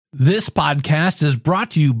This podcast is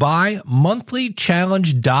brought to you by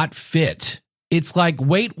monthlychallenge.fit. It's like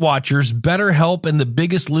Weight Watchers, BetterHelp, and The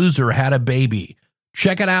Biggest Loser had a baby.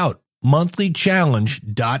 Check it out,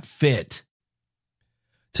 monthlychallenge.fit.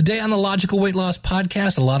 Today on the Logical Weight Loss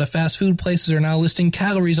Podcast, a lot of fast food places are now listing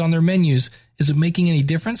calories on their menus. Is it making any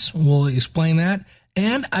difference? We'll explain that.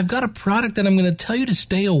 And I've got a product that I'm going to tell you to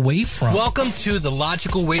stay away from. Welcome to the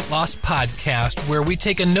Logical Weight Loss Podcast, where we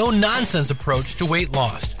take a no-nonsense approach to weight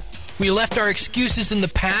loss. We left our excuses in the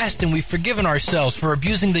past, and we've forgiven ourselves for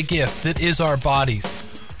abusing the gift that is our bodies.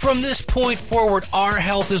 From this point forward, our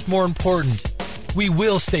health is more important. We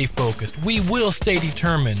will stay focused. We will stay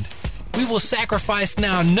determined. We will sacrifice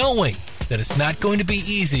now, knowing that it's not going to be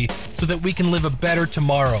easy, so that we can live a better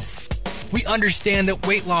tomorrow. We understand that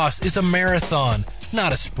weight loss is a marathon,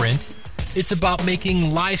 not a sprint. It's about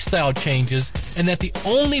making lifestyle changes, and that the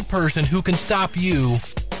only person who can stop you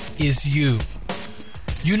is you.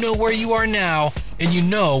 You know where you are now, and you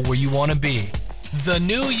know where you want to be. The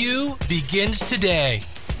new you begins today.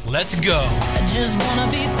 Let's go. I just want to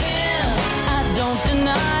be thin. I don't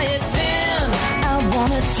deny it, thin. I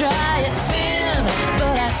want to try it, thin.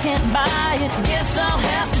 But I can't buy it. Guess I'll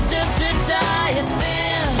have to diet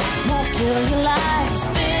thin. Won't tell you lies,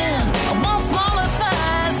 thin. I want smaller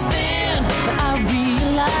thighs, thin. But I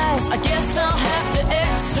realize I guess I'll have to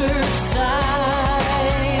exercise.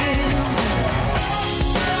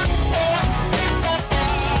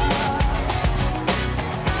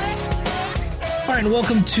 All right, and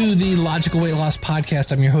welcome to the Logical Weight Loss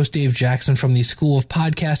Podcast. I'm your host, Dave Jackson from the School of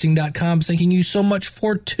Podcasting.com. Thanking you so much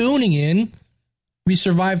for tuning in. We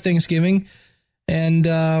survived Thanksgiving. And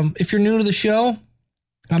if you're new to the show,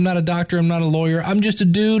 I'm not a doctor, I'm not a lawyer. I'm just a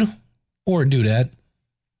dude or a dudette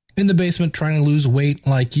in the basement trying to lose weight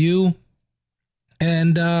like you.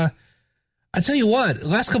 And I tell you what, the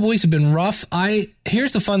last couple weeks have been rough.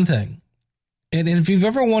 Here's the fun thing. And if you've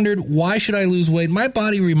ever wondered, why should I lose weight? My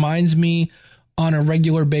body reminds me on a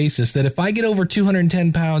regular basis that if I get over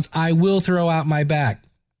 210 pounds, I will throw out my back.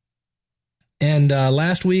 And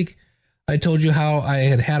last week, I told you how I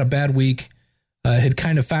had a bad week, had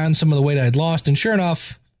kind of found some of the weight I had lost, and sure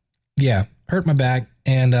enough, hurt my back,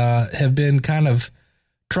 and have been kind of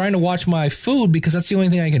trying to watch my food because that's the only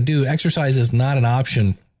thing I can do. Exercise is not an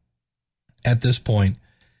option at this point.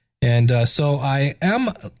 And so I am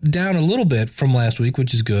down a little bit from last week,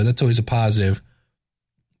 which is good. That's always a positive.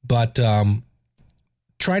 But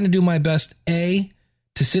trying to do my best, to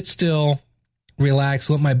sit still, relax,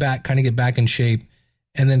 let my back kind of get back in shape,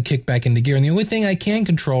 and then kick back into gear. And the only thing I can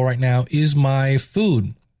control right now is my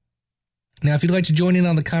food. Now, if you'd like to join in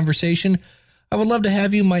on the conversation, I would love to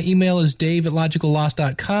have you. My email is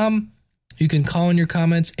dave@logicalloss.com. You can call in your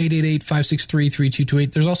comments,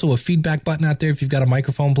 888-563-3228. There's also a feedback button out there if you've got a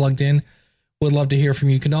microphone plugged in. Would love to hear from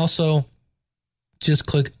you. You can also just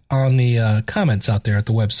click on the comments out there at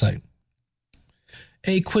the website.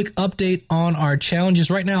 A quick update on our challenges.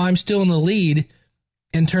 Right now, I'm still in the lead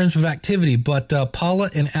in terms of activity, but Paula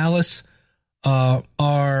and Alice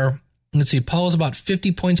Paula's about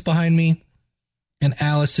 50 points behind me, and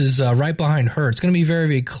Alice is right behind her. It's going to be very,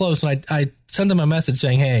 very close. And I sent them a message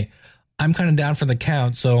saying, hey, I'm kind of down for the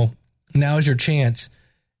count, so now is your chance.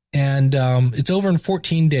 And it's over in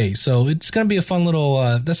 14 days, so it's going to be a fun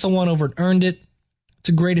little, that's the one over at Earned It. It's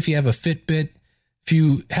great if you have a Fitbit. If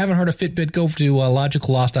you haven't heard of Fitbit, go to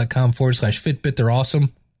logicalloss.com/Fitbit. They're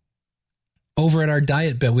awesome. Over at our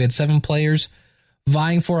diet bet, we had 7 players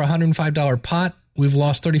vying for a $105 pot. We've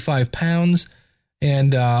lost 35 pounds,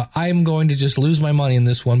 and I'm going to just lose my money in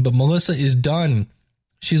this one. But Melissa is done.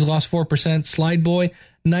 She's lost 4%. Slide Boy,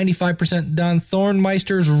 95% done.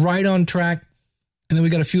 Thornmeister's right on track. And then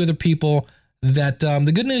we got a few other people that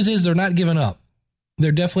the good news is they're not giving up.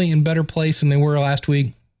 They're definitely in better place than they were last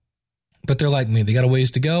week, but they're like me. They got a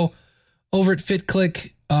ways to go. Over at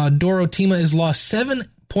FitClick, Dorotima has lost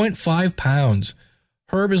 7.5 pounds.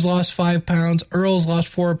 Herb has lost 5 pounds. Earl's lost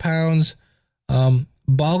 4 pounds.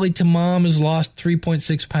 Bali Tamam has lost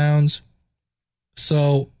 3.6 pounds.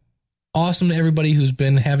 So awesome to everybody who's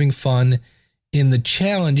been having fun in the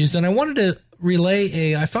challenges. And I wanted to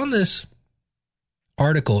relay I found this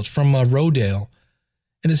article. It's from Rodale.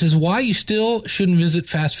 And it says, why you still shouldn't visit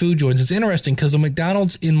fast food joints. It's interesting because the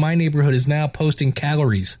McDonald's in my neighborhood is now posting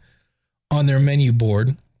calories on their menu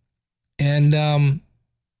board. And,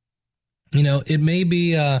 it may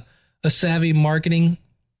be a savvy marketing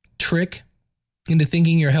trick into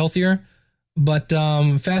thinking you're healthier, but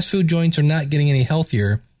fast food joints are not getting any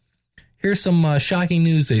healthier. Here's some shocking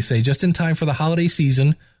news, they say. Just in time for the holiday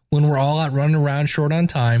season, when we're all out running around short on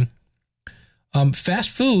time,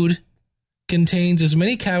 fast food contains as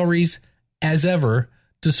many calories as ever,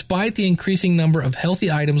 despite the increasing number of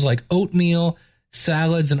healthy items like oatmeal,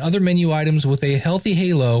 salads, and other menu items with a healthy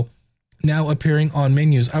halo now appearing on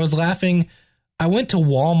menus. I was laughing. I went to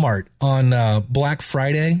Walmart on Black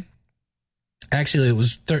Friday. Actually, it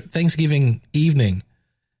was Thanksgiving evening.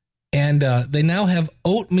 And they now have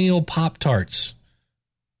oatmeal Pop-Tarts.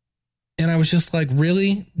 And I was just like,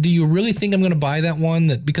 really? Do you really think I'm going to buy that one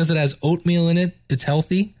that because it has oatmeal in it, it's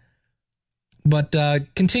healthy? But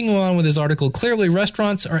continuing on with his article, clearly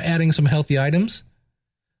restaurants are adding some healthy items.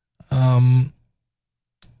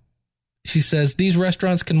 She says these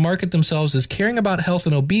restaurants can market themselves as caring about health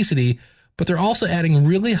and obesity, but they're also adding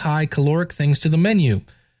really high caloric things to the menu.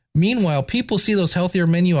 Meanwhile, people see those healthier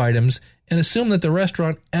menu items and assume that the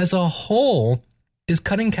restaurant as a whole is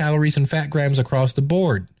cutting calories and fat grams across the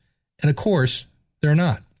board. And of course, they're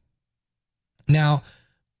not. Now,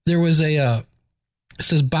 there was it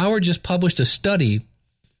says Bauer just published a study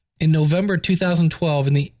in November 2012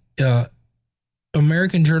 in the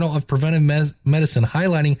American Journal of Preventive Medicine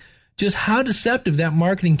highlighting just how deceptive that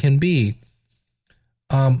marketing can be.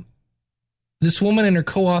 This woman and her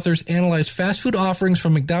co-authors analyzed fast food offerings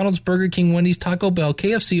from McDonald's, Burger King, Wendy's, Taco Bell,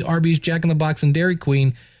 KFC, Arby's, Jack in the Box, and Dairy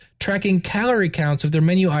Queen, tracking calorie counts of their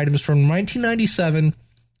menu items from 1997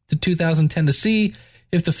 to 2010 to see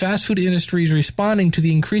if the fast food industry is responding to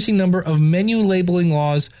the increasing number of menu labeling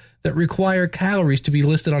laws that require calories to be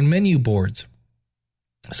listed on menu boards.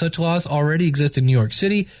 Such laws already exist in New York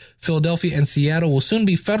City, Philadelphia, and Seattle will soon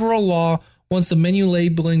be federal law once the menu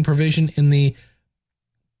labeling provision in the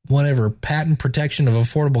Patent Protection of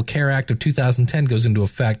Affordable Care Act of 2010 goes into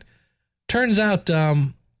effect. Turns out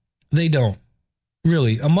they don't.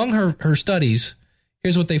 Really. Among her studies,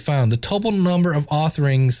 here's what they found. The total number of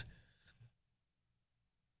offerings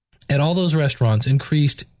at all those restaurants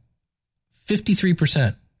increased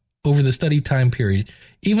 53% over the study time period.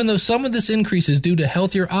 Even though some of this increase is due to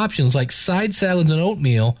healthier options like side salads and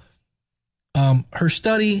oatmeal, her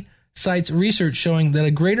study cites research showing that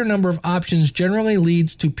a greater number of options generally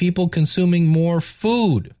leads to people consuming more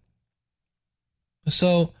food.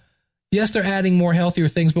 So, yes, they're adding more healthier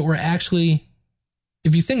things, but we're actually,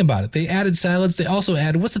 if you think about it, they added salads. They also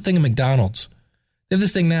added, what's the thing at McDonald's? They have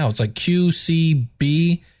this thing now. It's like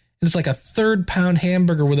QCB. It's like a 3-pound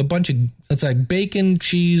hamburger with a bunch of, it's like bacon,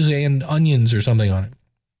 cheese, and onions or something on it.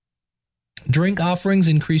 Drink offerings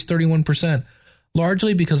increased 31%,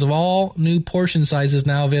 largely because of all new portion sizes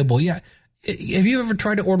now available. Yeah. Have you ever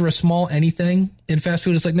tried to order a small anything in fast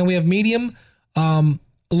food? It's like, no, we have medium,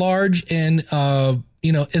 large, and,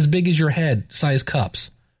 as big as your head size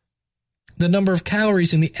cups. The number of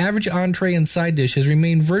calories in the average entree and side dish has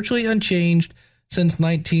remained virtually unchanged since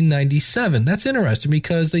 1997. That's interesting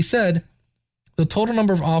because they said the total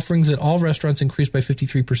number of offerings at all restaurants increased by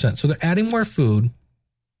 53%. So they're adding more food.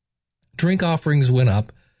 Drink offerings went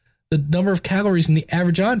up. The number of calories in the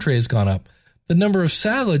average entree has gone up. The number of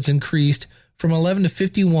salads increased from 11 to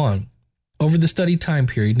 51 over the study time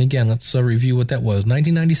period. And again, let's review what that was,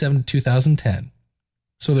 1997 to 2010.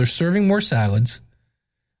 So they're serving more salads.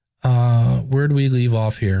 Where do we leave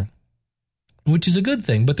off here? Which is a good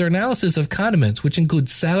thing, but their analysis of condiments, which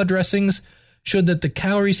includes salad dressings, showed that the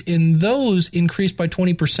calories in those increased by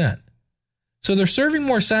 20%. So they're serving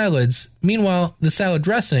more salads. Meanwhile, the salad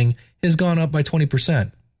dressing has gone up by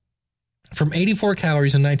 20%. From 84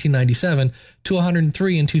 calories in 1997 to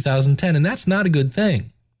 103 in 2010, and that's not a good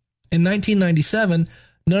thing. In 1997,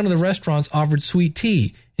 none of the restaurants offered sweet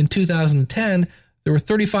tea. In 2010, there were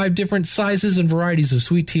 35 different sizes and varieties of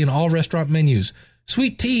sweet tea in all restaurant menus.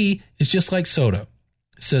 Sweet tea is just like soda,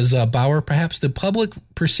 says Bauer. Perhaps the public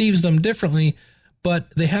perceives them differently, but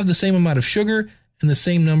they have the same amount of sugar and the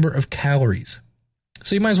same number of calories.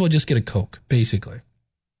 So you might as well just get a Coke, basically.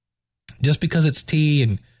 Just because it's tea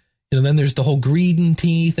and then there's the whole green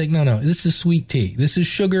tea thing. No, this is sweet tea. This is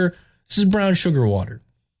sugar. This is brown sugar water.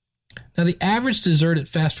 Now, the average dessert at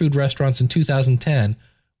fast food restaurants in 2010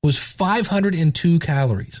 was 502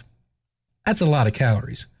 calories. That's a lot of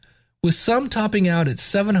calories, with some topping out at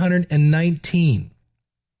 719.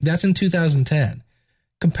 That's in 2010.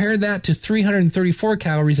 Compare that to 334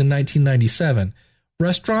 calories in 1997.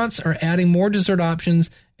 Restaurants are adding more dessert options,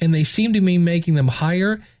 and they seem to be making them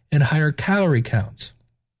higher and higher calorie counts.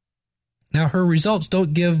 Now, her results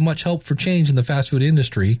don't give much hope for change in the fast food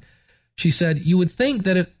industry. She said, you would think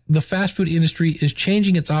that if the fast food industry is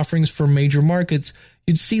changing its offerings for major markets,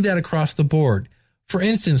 you'd see that across the board. For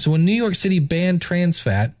instance, when New York City banned trans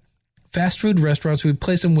fat, fast food restaurants would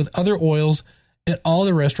replace them with other oils at all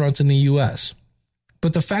the restaurants in the U.S.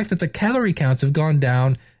 But the fact that the calorie counts have gone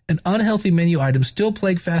down and unhealthy menu items still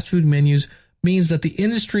plague fast food menus means that the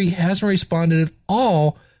industry hasn't responded at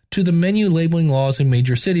all to the menu labeling laws in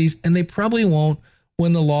major cities, and they probably won't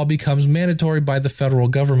when the law becomes mandatory by the federal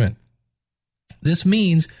government. This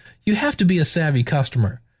means you have to be a savvy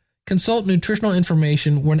customer. Consult nutritional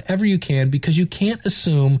information whenever you can, because you can't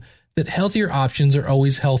assume that healthier options are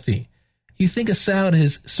always healthy. You think a salad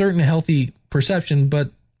has certain healthy perception,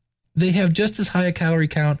 but they have just as high a calorie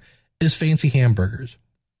count as fancy hamburgers.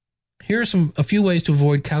 Here are a few ways to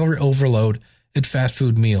avoid calorie overload at fast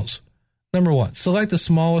food meals. Number 1, select the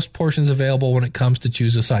smallest portions available when it comes to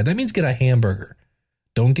choose a side. That means get a hamburger.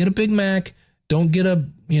 Don't get a Big Mac. Don't get a,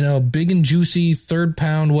 big and juicy 3rd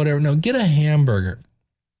pound, whatever. No, get a hamburger.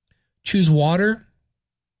 Choose water,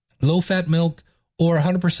 low-fat milk, or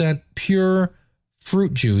 100% pure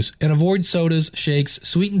fruit juice, and avoid sodas, shakes,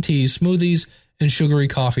 sweetened teas, smoothies, and sugary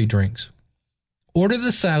coffee drinks. Order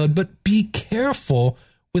the salad, but be careful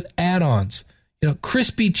with add-ons.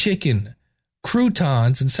 Crispy chicken,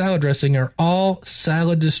 croutons, and salad dressing are all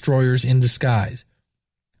salad destroyers in disguise.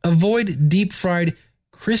 Avoid deep-fried,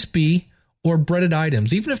 crispy, or breaded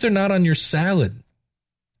items, even if they're not on your salad.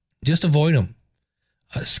 Just avoid them.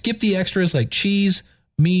 Skip the extras like cheese,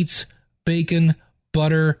 meats, bacon,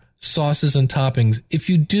 butter, sauces, and toppings. If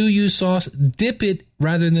you do use sauce, dip it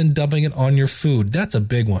rather than dumping it on your food. That's a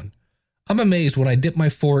big one. I'm amazed when I dip my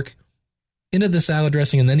fork into the salad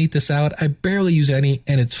dressing and then eat the salad. I barely use any,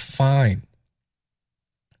 and it's fine.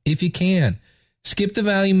 If you can, skip the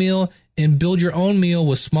value meal and build your own meal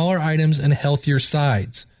with smaller items and healthier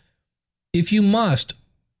sides. If you must,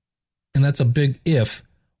 and that's a big if,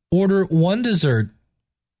 order one dessert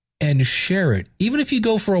and share it. Even if you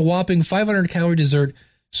go for a whopping 500-calorie dessert,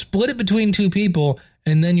 split it between 2 people,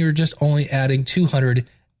 and then you're just only adding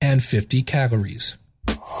 250 calories.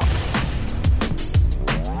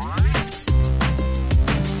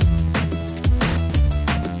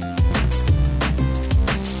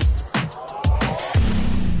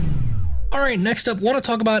 All right, next up, I want to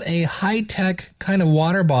talk about a high-tech kind of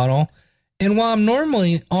water bottle. And while I'm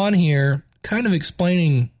normally on here kind of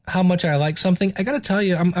explaining how much I like something, I got to tell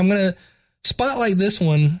you, I'm going to spotlight this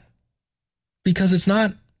one because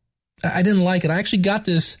I didn't like it. I actually got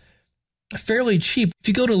this fairly cheap. If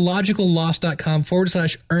you go to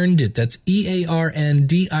logicalloss.com/earned it, that's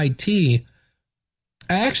EARNDIT,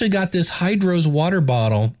 I actually got this Hydros water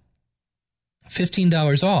bottle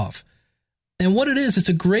 $15 off. And what it is, it's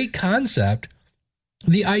a great concept.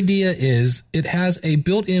 The idea is it has a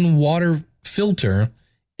built-in water filter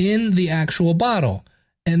in the actual bottle.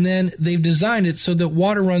 And then they've designed it so that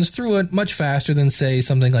water runs through it much faster than, say,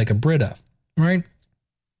 something like a Brita, right?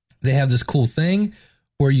 They have this cool thing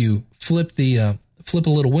where you flip a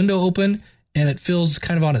little window open and it fills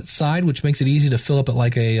kind of on its side, which makes it easy to fill up it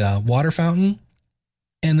like a water fountain.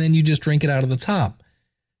 And then you just drink it out of the top.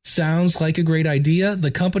 Sounds like a great idea. The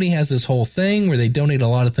company has this whole thing where they donate a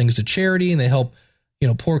lot of things to charity and they help,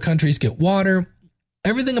 poor countries get water.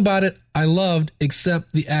 Everything about it I loved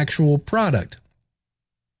except the actual product.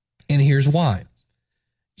 And here's why.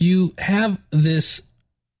 You have this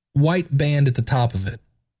white band at the top of it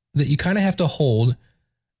that you kind of have to hold,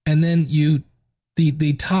 and then the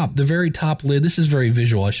very top lid, this is very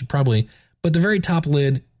visual, but the very top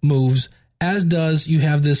lid moves, as does, you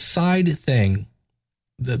have this side thing,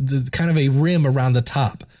 the kind of a rim around the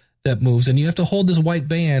top that moves, and you have to hold this white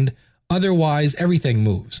band, otherwise everything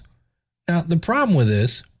moves. Now, the problem with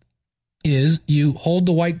this is you hold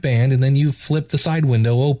the white band and then you flip the side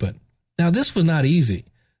window open. Now, this was not easy.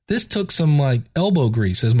 This took some elbow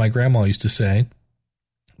grease, as my grandma used to say.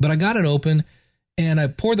 But I got it open and I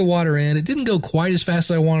poured the water in. It didn't go quite as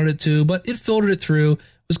fast as I wanted it to, but it filtered it through. It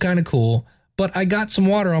was kind of cool. But I got some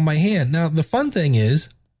water on my hand. Now, the fun thing is,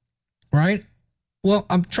 right? Well,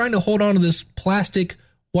 I'm trying to hold on to this plastic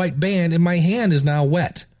white band and my hand is now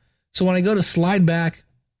wet. So when I go to slide back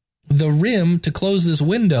the rim to close this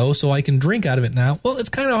window so I can drink out of it now, well, it's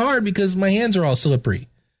kind of hard because my hands are all slippery.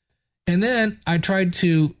 And then I tried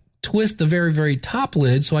to twist the very, very top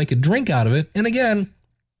lid so I could drink out of it. And again,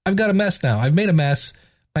 I've got a mess now. I've made a mess.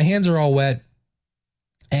 My hands are all wet.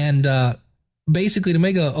 And basically, to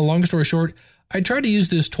make a long story short, I tried to use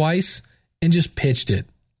this twice and just pitched it.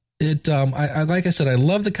 Like I said, I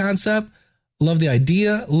love the concept, love the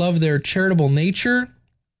idea, love their charitable nature.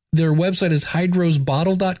 Their website is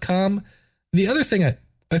hydrosbottle.com. The other thing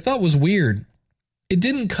I thought was weird, it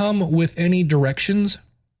didn't come with any directions.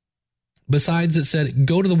 Besides, it said,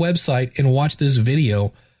 go to the website and watch this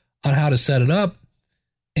video on how to set it up.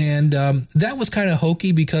 And that was kind of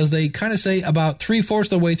hokey because they kind of say about 3/4 of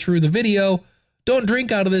the way through the video, don't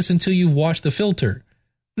drink out of this until you've washed the filter.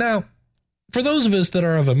 Now, for those of us that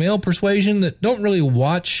are of a male persuasion that don't really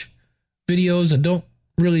watch videos and don't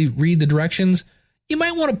really read the directions, you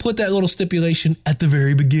might want to put that little stipulation at the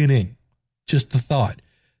very beginning. Just the thought.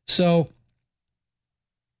 So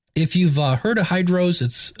if you've heard of Hydros,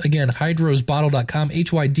 it's, again, hydrosbottle.com,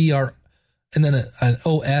 HYDR, and then an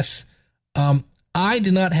OS. I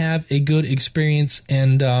did not have a good experience,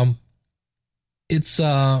 and it's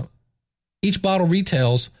each bottle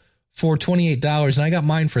retails for $28, and I got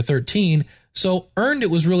mine for $13. So Earned It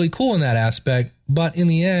was really cool in that aspect, but in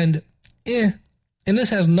the end, and this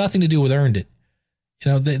has nothing to do with Earned It.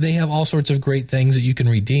 You know, they have all sorts of great things that you can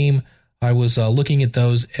redeem. I was looking at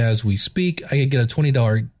those as we speak. I could get a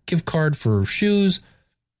 $20 gift card for shoes.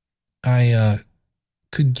 I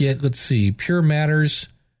could get, let's see, Pure Matters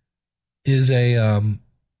is a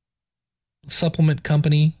supplement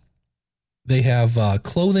company. They have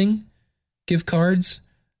clothing gift cards.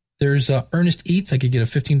 There's Ernest Eats. I could get a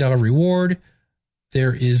 $15 reward.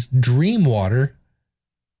 There is Dream Water,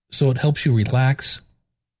 so it helps you relax.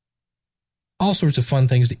 All sorts of fun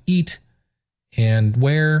things to eat and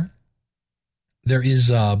wear. There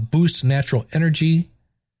is Boost Natural Energy.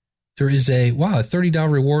 There is a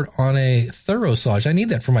 $30 reward on a ThoroSage. I need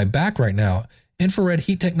that for my back right now. Infrared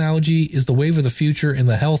heat technology is the wave of the future in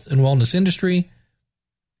the health and wellness industry.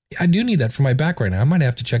 I do need that for my back right now. I might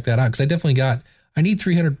have to check that out because I definitely I need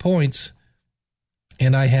 300 points,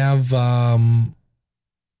 and I have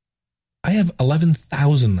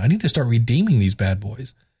 11,000. I need to start redeeming these bad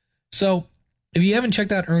boys. So if you haven't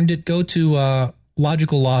checked out Earned It, go to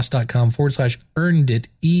logicalloss.com/earnedit,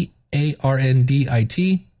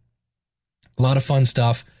 EARNDIT. A lot of fun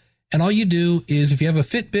stuff. And all you do is, if you have a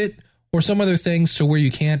Fitbit or some other things to where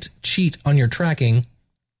you can't cheat on your tracking,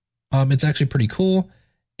 it's actually pretty cool.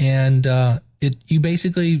 And you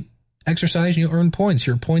basically exercise and you earn points.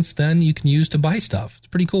 Your points then you can use to buy stuff. It's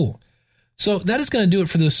pretty cool. So that is going to do it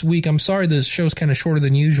for this week. I'm sorry this show's kind of shorter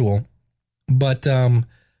than usual, but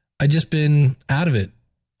I just been out of it,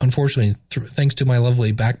 unfortunately, thanks to my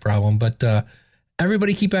lovely back problem. But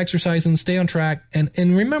everybody keep exercising, stay on track, and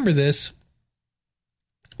remember this.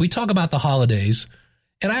 We talk about the holidays,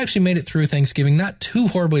 and I actually made it through Thanksgiving, not too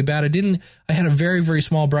horribly bad. I had a very, very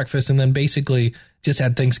small breakfast and then basically just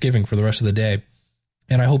had Thanksgiving for the rest of the day.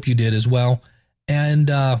 And I hope you did as well. And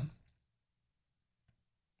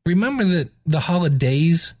remember that the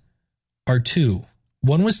holidays are two.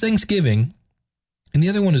 One was Thanksgiving, and the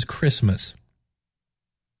other one is Christmas.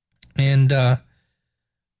 And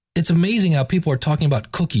it's amazing how people are talking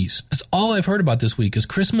about cookies. That's all I've heard about this week is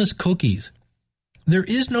Christmas cookies. There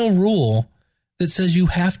is no rule that says you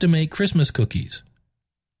have to make Christmas cookies.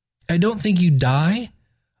 I don't think you die.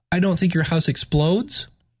 I don't think your house explodes.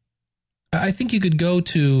 I think you could go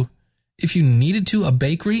to, if you needed to, a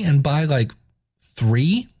bakery and buy like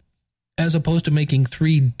 3 as opposed to making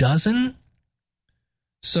 3 dozen.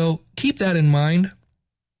 So keep that in mind.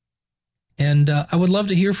 And I would love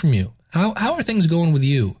to hear from you. How are things going with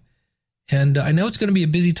you? And I know it's going to be a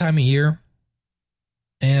busy time of year.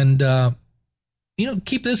 And,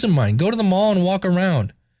 keep this in mind. Go to the mall and walk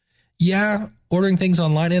around. Yeah, ordering things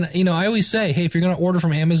online. And, I always say, hey, if you're going to order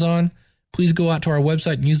from Amazon, please go out to our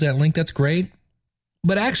website and use that link. That's great.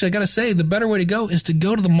 But actually, I got to say, the better way to go is to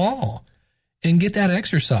go to the mall and get that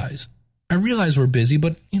exercise. I realize we're busy,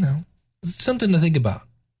 but, it's something to think about.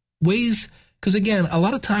 Ways, because again, a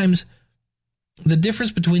lot of times the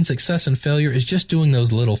difference between success and failure is just doing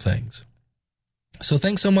those little things. So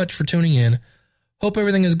thanks so much for tuning in. Hope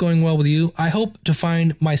everything is going well with you. I hope to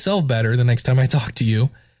find myself better the next time I talk to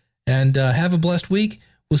you. And have a blessed week.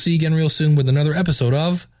 We'll see you again real soon with another episode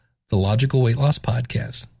of the Logical Weight Loss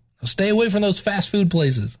Podcast. Now stay away from those fast food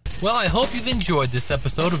places. Well, I hope you've enjoyed this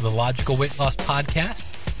episode of the Logical Weight Loss Podcast.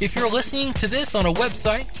 If you're listening to this on a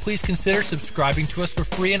website, please consider subscribing to us for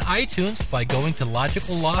free in iTunes by going to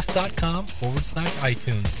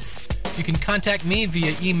logicalloss.com/iTunes. You can contact me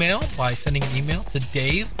via email by sending an email to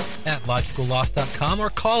dave@logicalloss.com or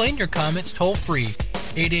call in your comments toll free,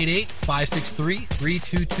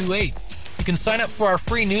 888-563-3228. You can sign up for our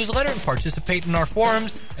free newsletter and participate in our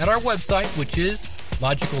forums at our website, which is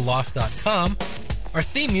logicalloss.com. Our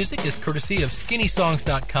theme music is courtesy of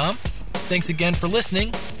skinnysongs.com. Thanks again for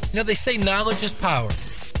listening. They say knowledge is power.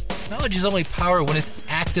 Knowledge is only power when it's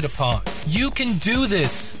acted upon. You can do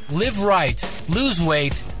this. Live right. Lose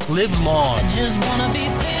weight. Live long. I just wanna be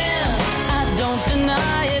thin. I don't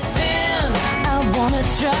deny it. Thin. I wanna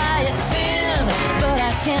try it. Thin. But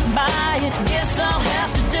I can't buy it. Guess I'll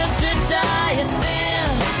have to diet. Thin.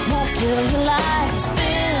 Won't tell you lies.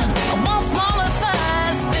 Thin. I want smaller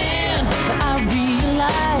thighs. Thin. But I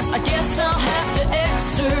realize I guess I'll have